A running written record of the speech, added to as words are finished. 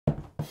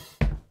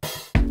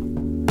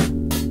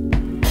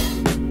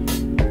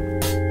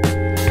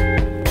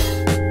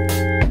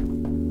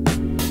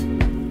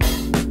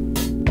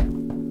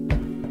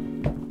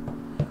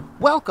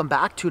welcome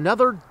back to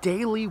another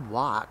Daily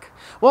Walk.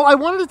 Well, I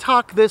wanted to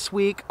talk this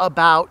week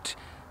about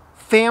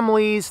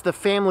families, the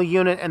family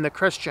unit, and the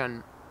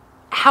Christian.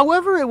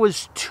 However, it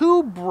was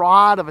too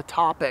broad of a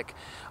topic,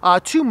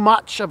 too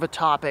much of a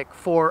topic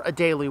for a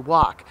daily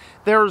walk.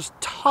 There's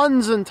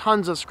tons and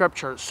tons of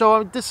scripture. So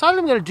I decided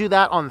I'm going to do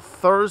that on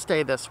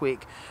Thursday this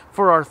week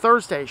for our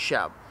Thursday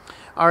show.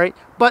 All right,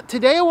 but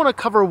today I want to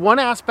cover one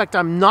aspect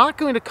I'm not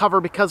going to cover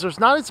because there's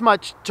not as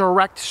much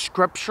direct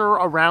scripture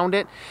around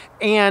it,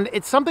 and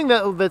it's something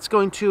that's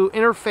going to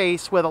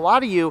interface with a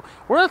lot of you.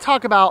 We're going to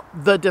talk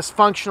about the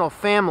dysfunctional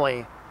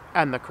family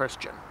and the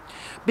Christian.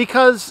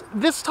 Because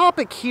this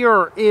topic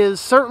here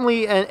is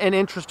certainly an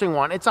interesting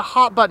one. It's a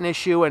hot button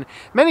issue, and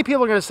many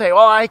people are going to say,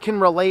 well, I can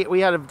relate. We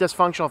had a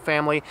dysfunctional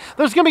family.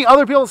 There's going to be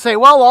other people that say,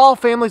 well, all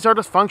families are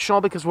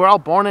dysfunctional because we're all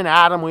born in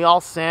Adam. We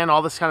all sin,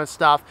 all this kind of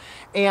stuff.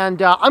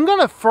 And we're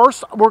going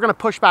to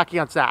push back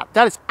against that.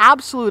 That is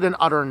absolute and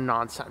utter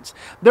nonsense.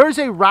 There is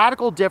a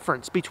radical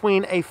difference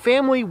between a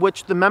family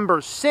which the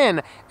members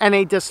sin and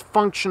a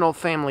dysfunctional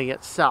family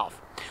itself.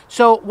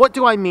 So what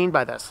do I mean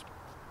by this?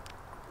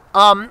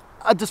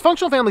 A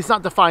dysfunctional family is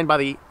not defined by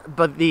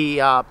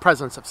the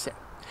presence of sin,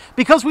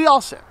 because we all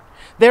sin.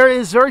 There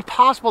is very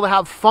possible to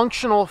have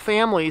functional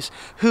families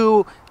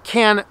who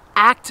can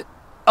act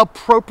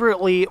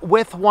appropriately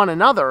with one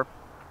another,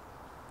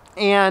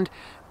 and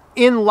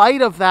in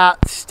light of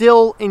that,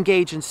 still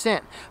engage in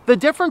sin. The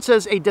difference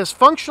is a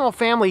dysfunctional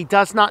family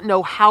does not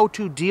know how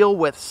to deal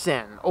with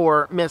sin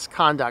or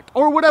misconduct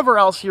or whatever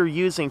else you're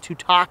using to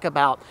talk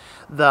about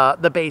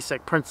the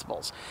basic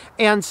principles.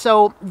 And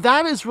so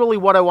that is really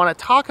what I want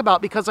to talk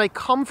about, because I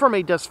come from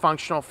a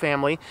dysfunctional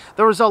family.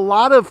 There was a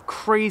lot of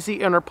crazy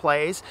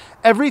interplays.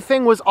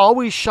 Everything was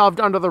always shoved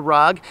under the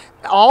rug.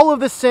 All of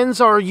the sins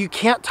are, you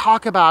can't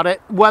talk about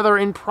it, whether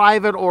in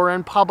private or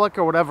in public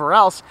or whatever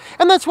else.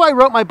 And that's why I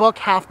wrote my book,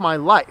 Half My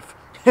Life.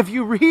 If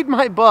you read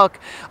my book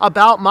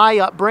about my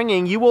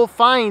upbringing, you will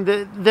find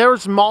that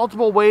there's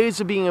multiple ways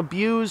of being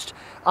abused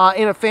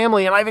in a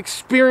family, and I've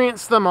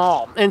experienced them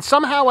all. And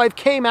somehow I've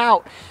came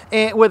out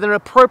with an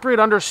appropriate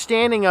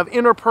understanding of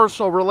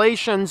interpersonal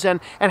relations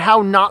and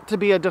how not to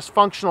be a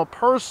dysfunctional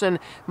person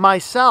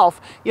myself.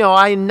 You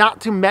know,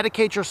 not to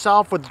medicate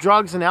yourself with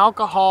drugs and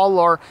alcohol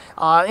or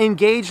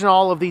engage in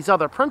all of these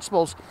other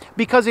principles,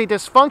 because a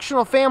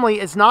dysfunctional family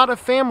is not a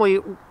family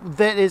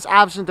that is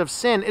absent of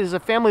sin. It is a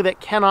family that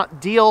cannot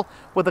deal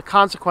with the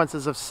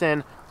consequences of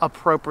sin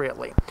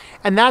appropriately.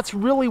 And that's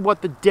really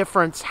what the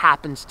difference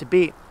happens to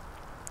be.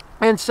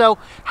 And so,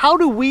 how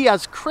do we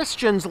as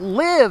Christians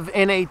live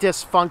in a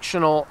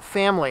dysfunctional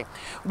family?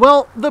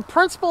 Well, the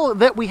principle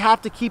that we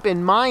have to keep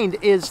in mind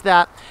is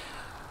that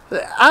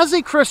as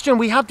a Christian,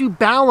 we have to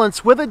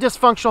balance with a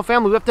dysfunctional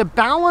family. We have to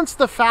balance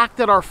the fact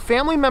that our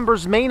family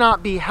members may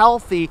not be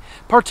healthy,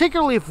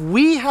 particularly if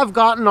we have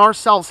gotten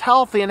ourselves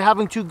healthy and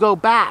having to go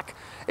back.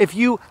 If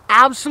you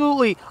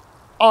absolutely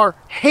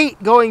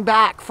hate going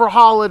back for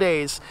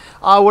holidays,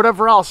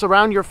 whatever else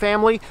around your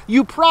family,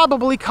 you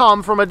probably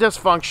come from a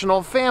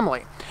dysfunctional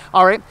family.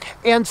 All right.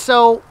 And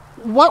so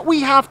what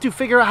we have to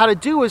figure out how to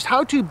do is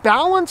how to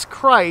balance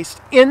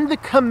Christ in the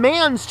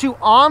commands to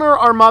honor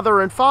our mother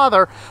and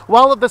father,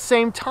 while at the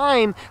same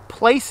time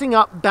placing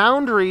up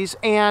boundaries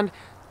and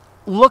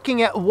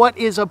looking at what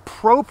is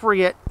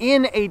appropriate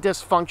in a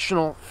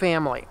dysfunctional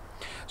family.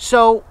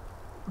 So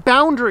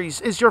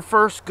boundaries is your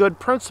first good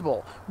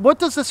principle. What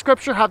does the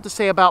scripture have to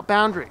say about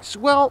boundaries?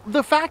 Well,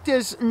 the fact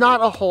is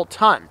not a whole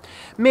ton.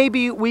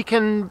 Maybe we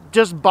can,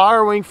 just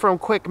borrowing from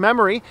quick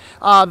memory,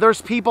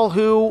 there's people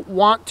who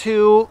want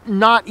to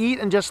not eat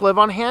and just live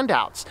on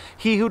handouts.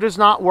 He who does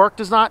not work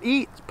does not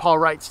eat, Paul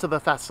writes to the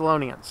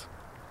Thessalonians.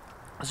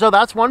 So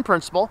that's one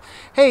principle.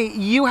 Hey,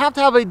 you have to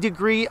have a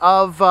degree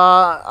of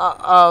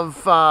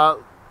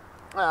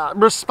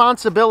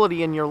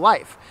responsibility in your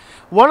life.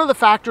 One of the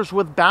factors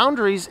with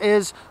boundaries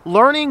is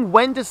learning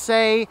when to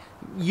say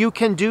you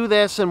can do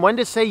this and when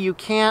to say you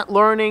can't,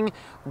 learning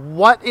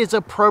what is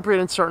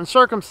appropriate in certain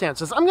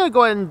circumstances. I'm going to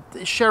go ahead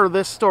and share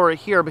this story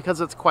here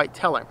because it's quite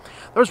telling.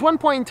 There was one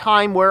point in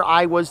time where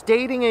I was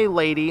dating a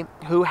lady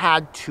who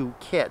had 2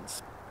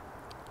 kids.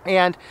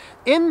 And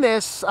in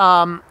this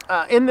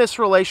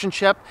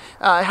relationship,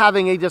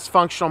 having a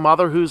dysfunctional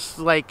mother who's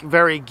like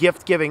very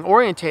gift-giving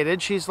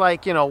orientated, she's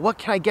like, you know, what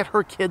can I get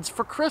her kids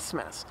for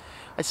Christmas?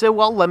 I said,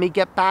 well, let me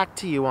get back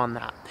to you on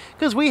that.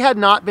 Because we had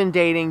not been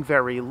dating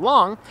very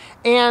long,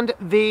 and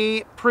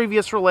the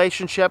previous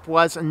relationship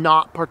was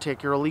not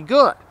particularly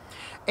good.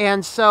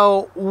 And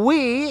so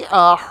we,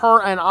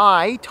 her and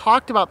I,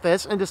 talked about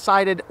this and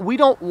decided we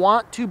don't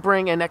want to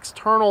bring an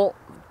external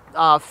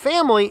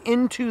family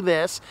into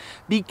this,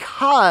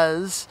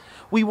 because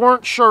we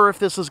weren't sure if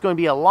this was going to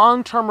be a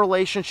long-term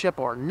relationship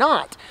or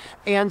not.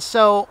 And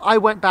so I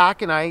went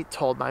back and I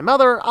told my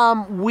mother,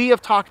 we have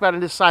talked about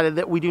and decided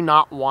that we do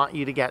not want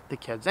you to get the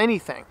kids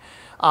anything.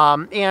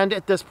 And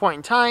at this point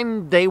in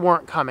time, they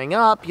weren't coming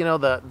up. You know,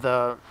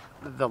 the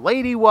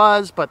lady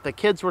was, but the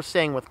kids were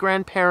staying with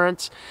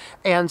grandparents.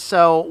 And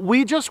so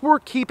we just were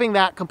keeping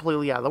that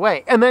completely out of the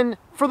way. And then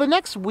for the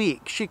next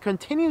week, she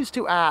continues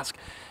to ask,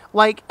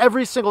 Like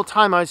every single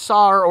time I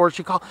saw her or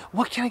she called,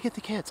 what can I get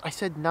the kids? I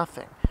said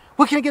nothing.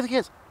 What can I get the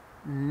kids?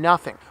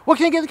 Nothing. What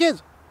can I get the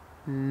kids?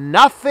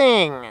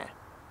 Nothing.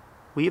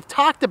 We've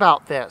talked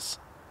about this.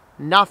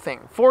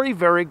 Nothing, for a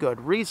very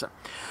good reason.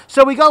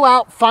 So we go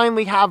out,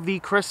 finally have the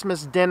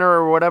Christmas dinner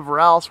or whatever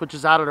else, which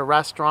is out at a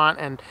restaurant,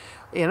 and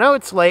you know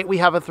it's late. We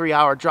have a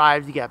 3-hour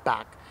drive to get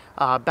back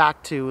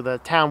to the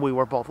town we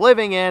were both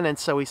living in, and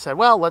so we said,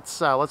 well, let's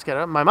get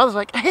it. My mother's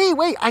like, hey,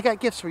 wait, I got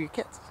gifts for your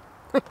kids.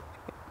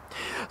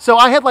 So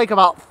I had like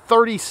about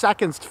 30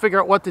 seconds to figure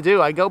out what to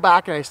do. I go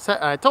back and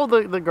I told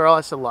the girl,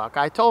 I said, look,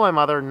 I told my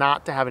mother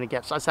not to have any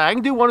gifts. I said, I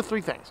can do one of 3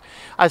 things.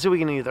 I said, we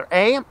can either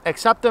A,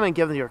 accept them and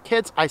give them to your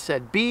kids. I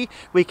said, B,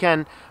 we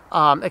can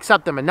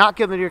accept them and not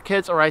give them to your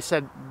kids. Or I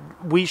said,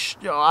 we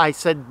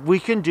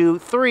can do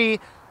 3,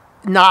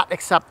 not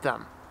accept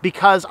them.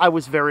 Because I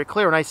was very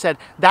clear. And I said,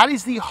 that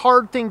is the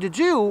hard thing to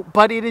do,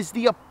 but it is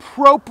the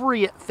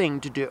appropriate thing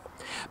to do.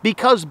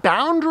 Because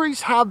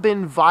boundaries have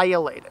been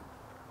violated.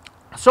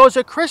 So as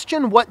a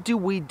Christian, what do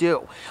we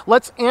do?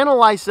 Let's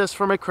analyze this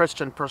from a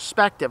Christian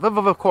perspective.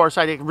 Of course,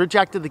 I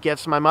rejected the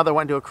gifts. My mother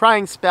went into a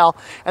crying spell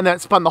and then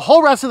spun the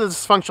whole rest of the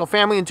dysfunctional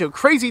family into a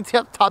crazy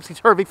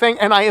topsy-turvy thing,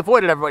 and I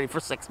avoided everybody for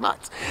 6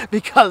 months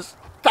because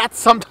that's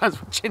sometimes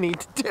what you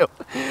need to do.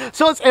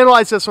 So let's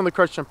analyze this from the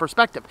Christian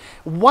perspective.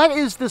 What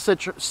is the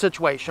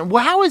situation?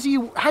 Well, how do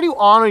you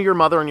honor your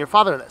mother and your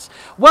father in this?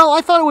 Well,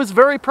 I thought it was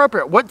very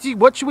appropriate. What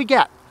should we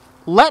get?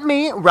 Let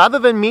me, rather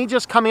than me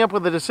just coming up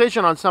with a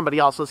decision on somebody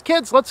else's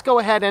kids, let's go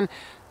ahead and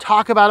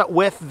talk about it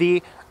with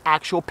the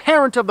actual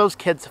parent of those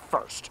kids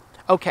first.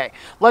 Okay,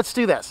 let's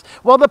do this.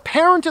 Well, the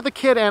parent of the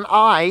kid and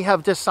I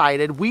have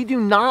decided we do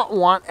not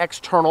want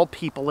external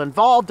people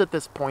involved at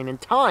this point in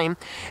time.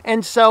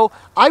 And so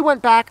I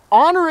went back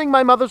honoring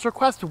my mother's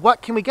request,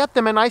 what can we get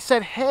them? And I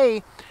said,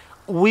 hey,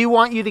 we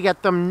want you to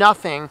get them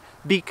nothing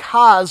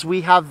because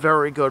we have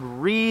very good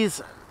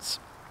reasons.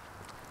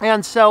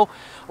 And so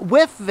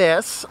with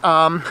this,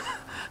 my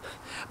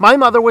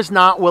mother was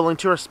not willing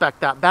to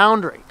respect that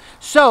boundary.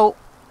 So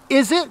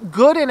is it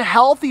good and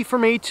healthy for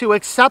me to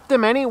accept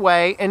them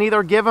anyway and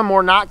either give them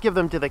or not give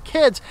them to the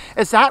kids?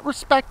 Is that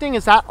respecting?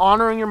 Is that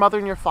honoring your mother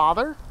and your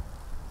father?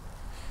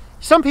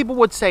 Some people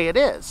would say it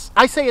is.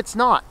 I say it's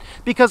not.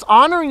 Because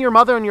honoring your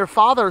mother and your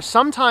father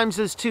sometimes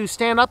is to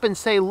stand up and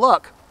say,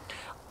 look,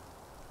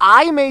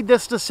 I made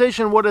this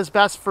decision what is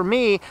best for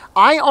me.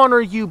 I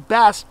honor you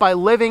best by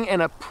living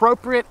an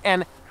appropriate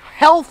and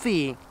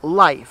healthy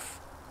life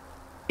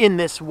in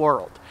this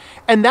world.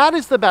 And that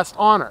is the best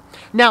honor.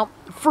 Now,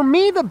 for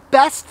me, the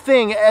best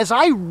thing as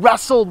I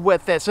wrestled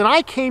with this, and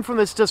I came from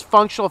this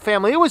dysfunctional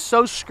family, it was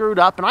so screwed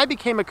up, and I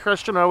became a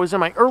Christian when I was in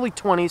my early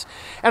 20s.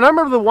 And I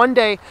remember the one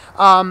day,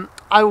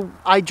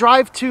 I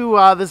drive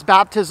to this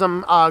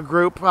baptism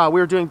group. We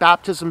were doing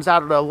baptisms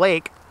out at a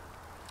lake.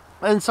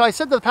 And so I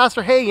said to the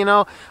pastor, hey, you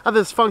know, I have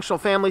this functional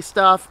family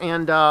stuff,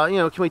 and, you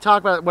know, can we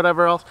talk about it,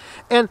 whatever else?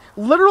 And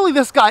literally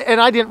this guy, and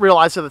I didn't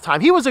realize at the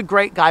time, he was a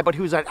great guy, but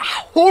he was a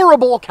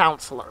horrible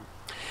counselor.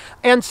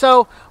 And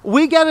so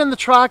we get in the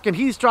truck, and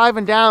he's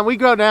driving down, we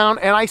go down,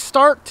 and I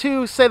start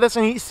to say this,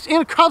 and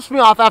he cuts me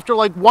off after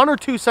like 1 or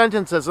 2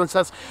 sentences and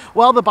says,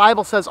 well, the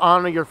Bible says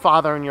honor your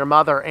father and your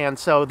mother, and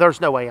so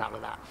there's no way out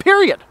of that.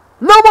 Period.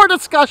 No more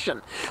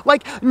discussion.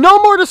 Like,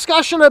 no more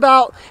discussion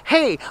about,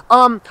 hey,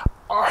 my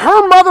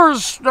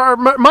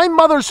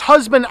mother's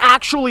husband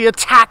actually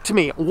attacked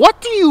me. What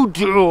do you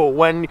do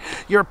when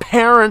your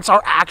parents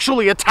are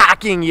actually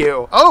attacking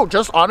you? Oh,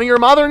 just honor your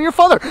mother and your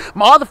father.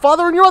 The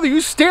father and your mother,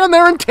 you stand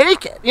there and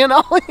take it, you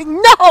know? Like,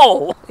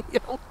 no, you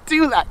don't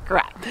do that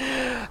crap.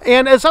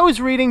 And as I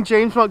was reading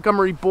James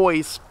Montgomery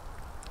Boyce,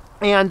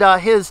 and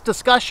his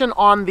discussion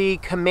on the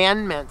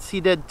commandments, he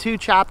did 2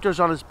 chapters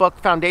on his book,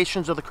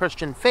 Foundations of the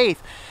Christian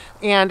Faith.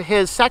 And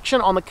his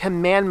section on the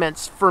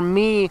commandments, for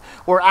me,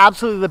 were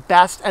absolutely the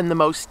best and the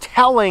most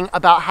telling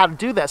about how to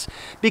do this.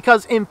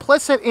 Because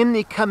implicit in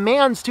the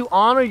commands to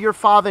honor your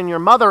father and your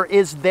mother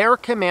is their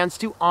commands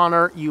to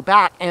honor you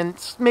back, and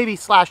maybe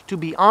 / to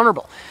be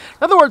honorable.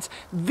 In other words,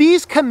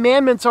 these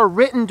commandments are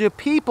written to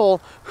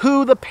people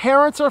who the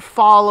parents are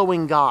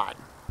following God.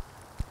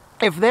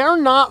 If they're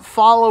not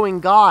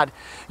following God,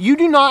 you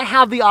do not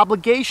have the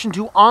obligation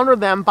to honor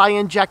them by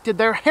injecting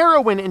their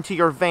heroin into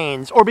your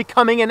veins or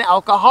becoming an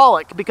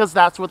alcoholic, because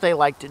that's what they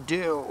like to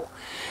do.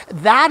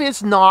 That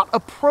is not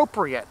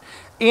appropriate.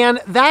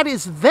 And that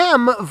is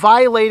them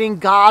violating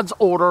God's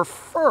order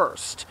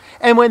first.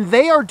 And when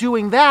they are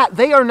doing that,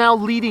 they are now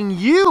leading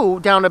you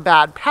down a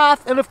bad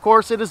path. And of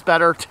course, it is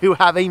better to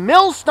have a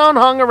millstone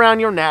hung around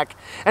your neck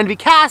and be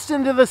cast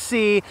into the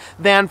sea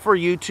than for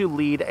you to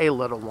lead a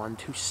little one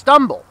to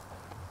stumble.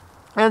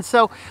 And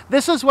so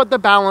this is what the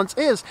balance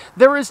is.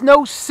 There is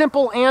no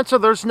simple answer.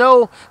 There's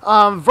no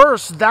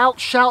verse, thou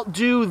shalt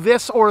do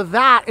this or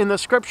that in the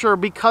scripture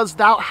because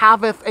thou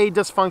haveth a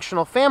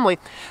dysfunctional family.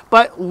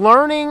 But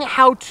learning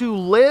how to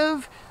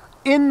live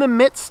in the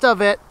midst of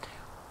it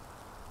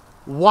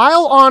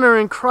while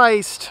honoring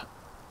Christ,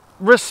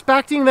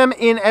 respecting them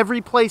in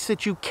every place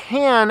that you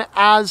can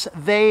as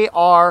they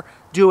are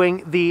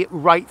doing the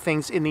right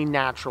things in the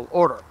natural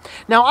order.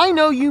 Now, I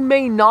know you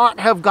may not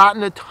have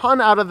gotten a ton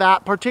out of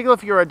that, particularly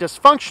if you're a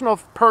dysfunctional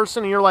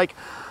person and you're like,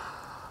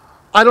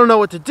 I don't know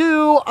what to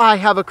do, I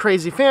have a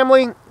crazy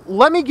family.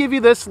 Let me give you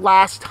this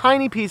last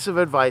tiny piece of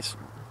advice.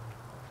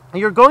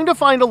 You're going to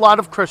find a lot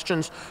of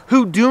Christians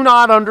who do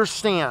not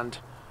understand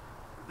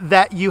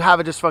that you have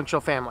a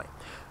dysfunctional family.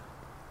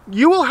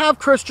 You will have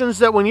Christians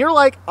that when you're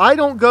like, I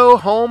don't go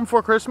home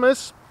for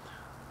Christmas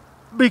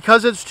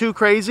because it's too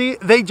crazy,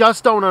 they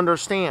just don't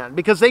understand,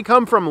 because they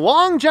come from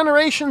long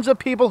generations of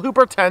people who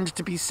pretend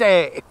to be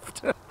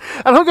saved.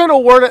 And I'm going to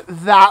word it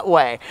that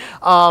way.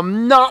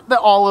 Not that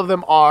all of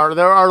them are.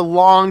 There are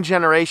long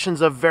generations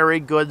of very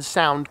good,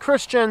 sound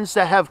Christians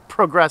that have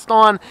progressed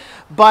on.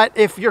 But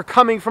if you're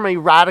coming from a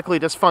radically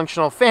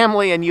dysfunctional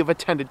family and you've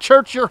attended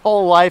church your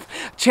whole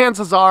life,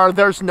 chances are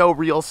there's no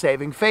real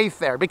saving faith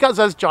there. Because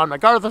as John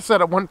MacArthur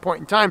said at one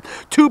point in time,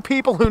 two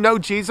people who know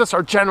Jesus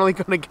are generally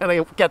going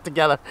to get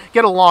together,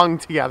 get along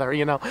together,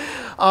 you know.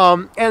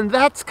 And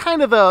that's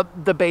kind of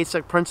the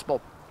basic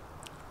principle.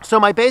 So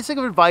my basic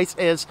advice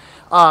is,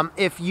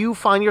 if you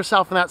find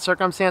yourself in that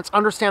circumstance,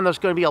 understand there's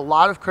going to be a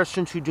lot of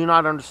Christians who do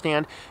not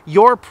understand.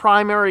 Your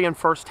primary and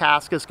first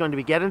task is going to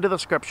be get into the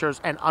scriptures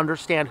and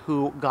understand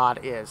who God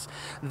is.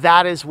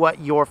 That is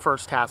what your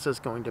first task is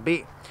going to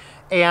be.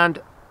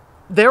 And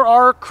there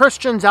are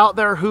Christians out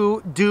there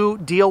who do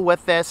deal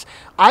with this.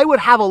 I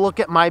would have a look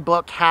at my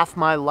book, Half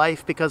My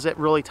Life, because it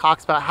really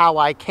talks about how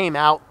I came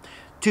out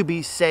to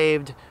be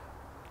saved,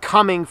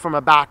 coming from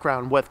a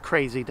background with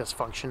crazy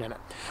dysfunction in it.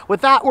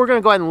 With that, we're going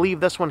to go ahead and leave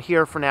this one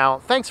here for now.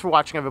 Thanks for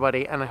watching,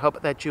 everybody, and I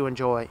hope that you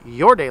enjoy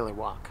your daily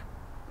walk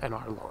in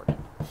our Lord.